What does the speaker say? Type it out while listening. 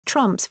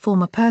Trump's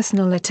former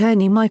personal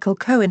attorney Michael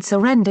Cohen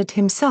surrendered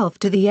himself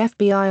to the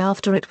FBI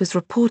after it was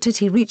reported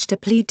he reached a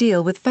plea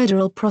deal with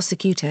federal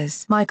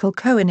prosecutors. Michael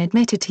Cohen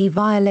admitted he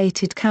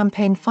violated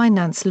campaign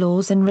finance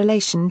laws in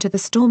relation to the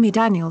Stormy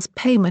Daniels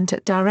payment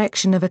at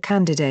direction of a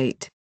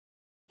candidate.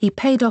 He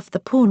paid off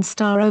the porn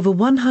star over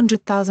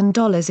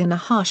 $100,000 in a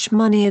hush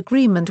money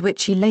agreement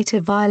which he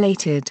later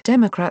violated.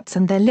 Democrats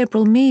and their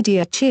liberal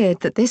media cheered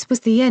that this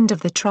was the end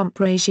of the Trump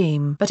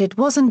regime. But it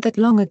wasn't that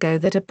long ago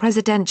that a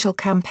presidential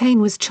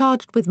campaign was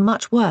charged with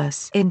much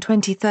worse. In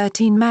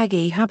 2013,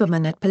 Maggie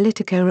Haberman at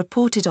Politico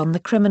reported on the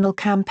criminal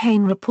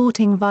campaign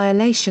reporting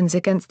violations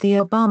against the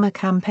Obama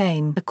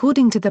campaign.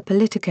 According to the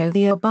Politico,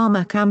 the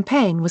Obama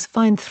campaign was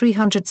fined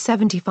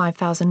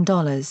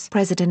 $375,000.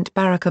 President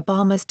Barack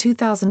Obama's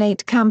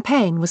 2008 campaign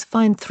was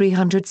fined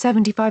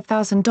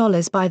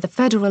 $375,000 by the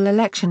Federal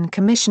Election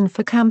Commission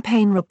for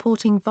campaign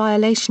reporting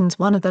violations,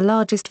 one of the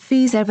largest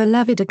fees ever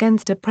levied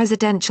against a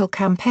presidential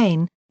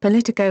campaign.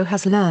 Politico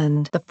has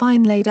learned the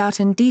fine laid out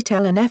in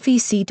detail in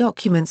FEC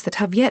documents that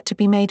have yet to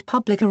be made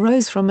public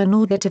arose from an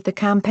audit of the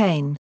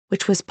campaign,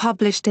 which was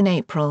published in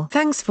April.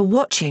 Thanks for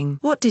watching.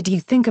 What did you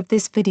think of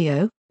this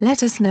video?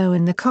 Let us know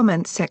in the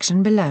comments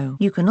section below.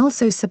 You can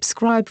also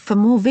subscribe for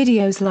more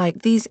videos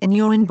like these in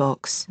your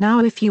inbox.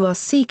 Now if you are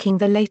seeking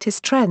the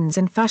latest trends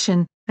in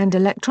fashion, and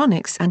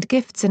electronics and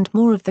gifts and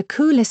more of the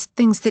coolest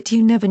things that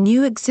you never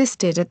knew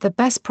existed at the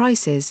best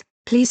prices,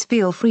 please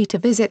feel free to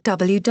visit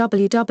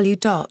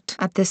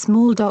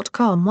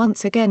www.athismall.com.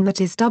 Once again, that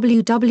is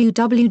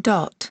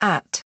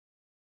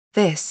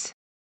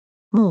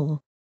www.athismall.com.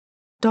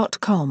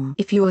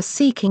 If you are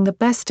seeking the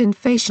best in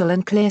facial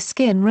and clear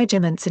skin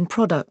regimens and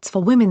products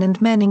for women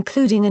and men,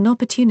 including an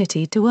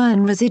opportunity to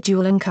earn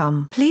residual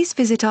income, please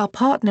visit our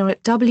partner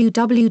at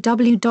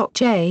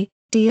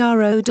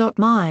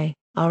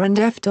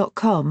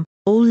www.jdro.my/rndf.com.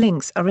 All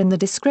links are in the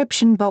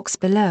description box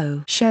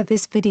below. Share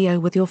this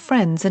video with your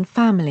friends and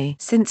family.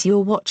 Since you're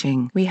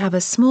watching, we have a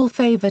small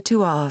favor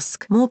to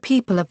ask. More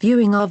people are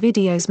viewing our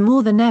videos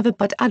more than ever,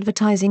 but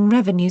advertising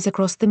revenues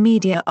across the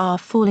media are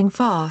falling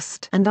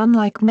fast. And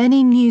unlike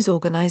many news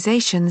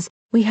organizations,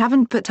 we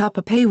haven't put up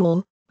a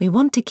paywall. We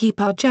want to keep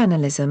our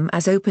journalism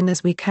as open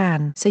as we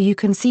can, so you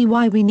can see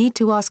why we need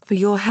to ask for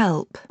your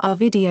help. Our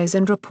videos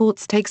and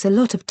reports takes a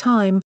lot of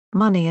time,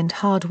 money and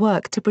hard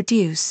work to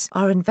produce.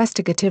 Our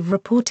investigative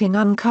reporting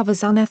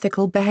uncovers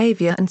unethical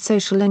behavior and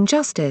social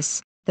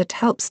injustice that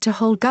helps to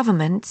hold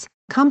governments,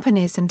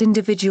 companies and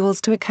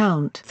individuals to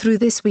account. Through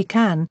this we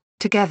can,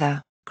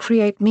 together,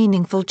 create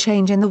meaningful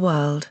change in the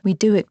world. We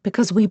do it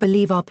because we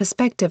believe our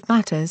perspective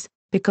matters,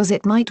 because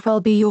it might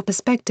well be your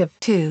perspective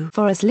too.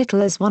 For as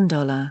little as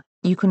 $1,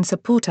 you can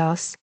support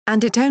us,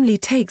 and it only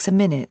takes a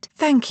minute.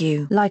 Thank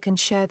you. Like and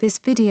share this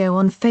video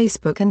on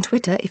Facebook and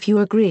Twitter if you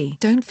agree.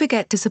 Don't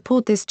forget to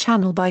support this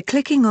channel by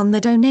clicking on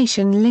the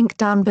donation link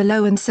down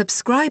below and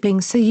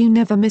subscribing so you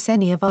never miss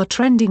any of our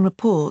trending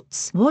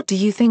reports. What do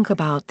you think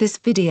about this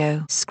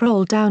video?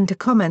 Scroll down to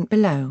comment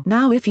below.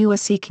 Now if you are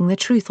seeking the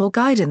truth or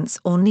guidance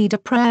or need a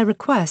prayer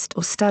request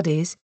or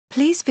studies,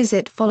 please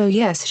visit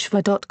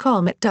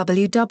followyeshua.com at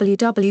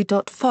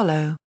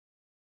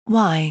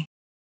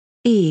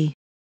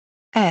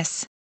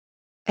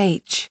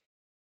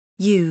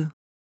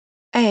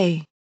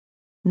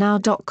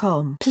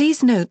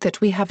Please note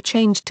that we have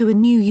changed to a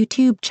new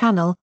YouTube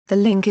channel. The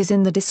link is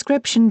in the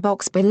description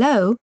box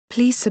below.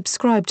 Please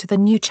subscribe to the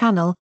new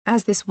channel,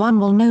 as this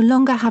one will no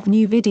longer have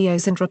new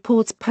videos and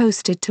reports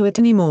posted to it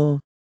anymore.